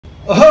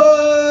Hi,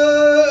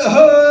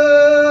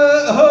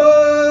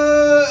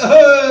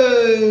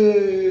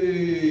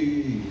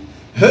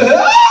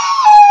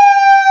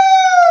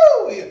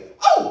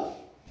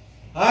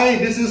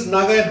 this is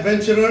Naga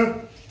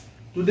Adventurer.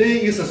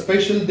 Today is a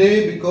special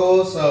day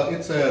because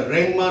it's a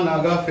Rengma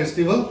Naga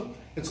festival.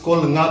 It's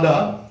called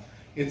Ngada.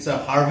 It's a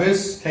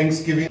harvest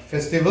Thanksgiving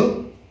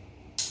festival,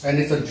 and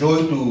it's a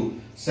joy to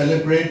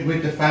celebrate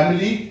with the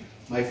family.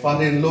 My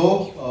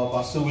father-in-law,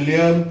 Pastor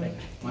William,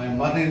 my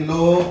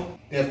mother-in-law,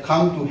 they have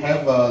come to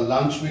have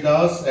lunch with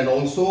us, and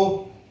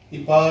also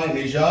Ipa and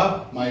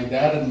Ija, my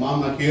dad and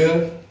mom are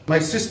here. My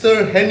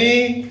sister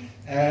Henny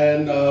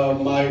and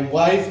my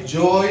wife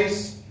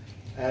Joyce,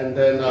 and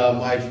then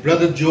my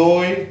brother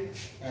Joy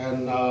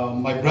and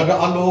my brother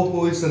Alo,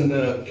 who is in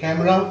the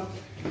camera.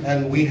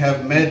 And we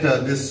have made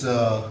this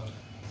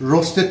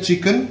roasted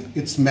chicken.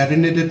 It's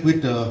marinated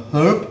with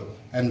herb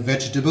and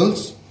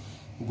vegetables.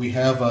 We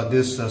have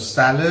this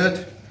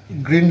salad,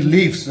 green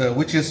leaves,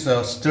 which is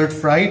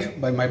stir-fried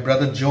by my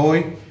brother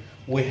Joy.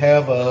 We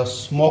have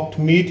smoked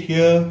meat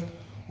here.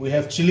 We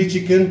have chili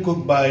chicken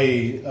cooked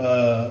by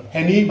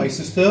Henny, my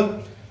sister.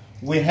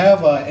 We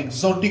have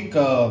exotic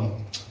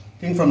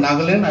thing from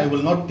Nagaland. I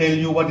will not tell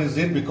you what is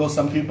it because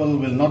some people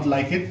will not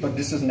like it, but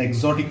this is an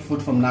exotic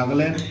food from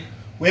Nagaland.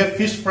 We have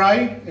fish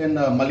fry in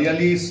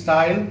Malayali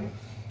style.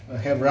 We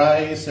have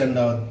rice and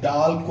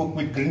dal cooked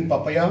with green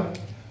papaya.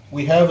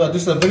 We have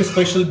this is a very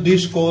special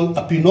dish called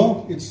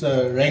apino. It's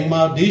a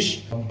Rengma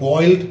dish,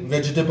 boiled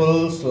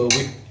vegetables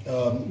with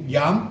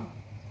yam.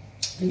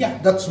 Yeah,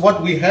 that's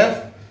what we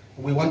have.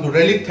 We want to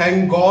really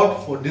thank God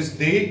for this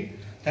day.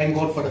 Thank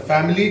God for the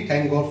family.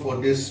 Thank God for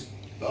this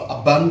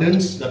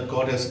abundance that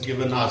God has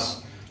given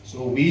us.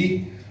 So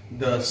we,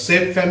 the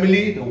Seb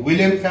family, the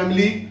William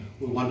family,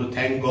 we want to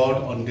thank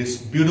God on this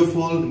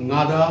beautiful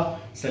Ngada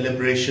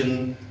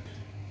celebration.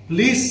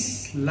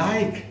 Please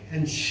like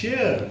and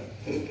share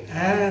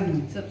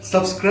and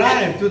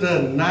subscribe to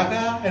the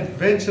Naga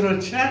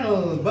Adventurer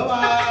channel. Bye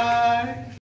bye.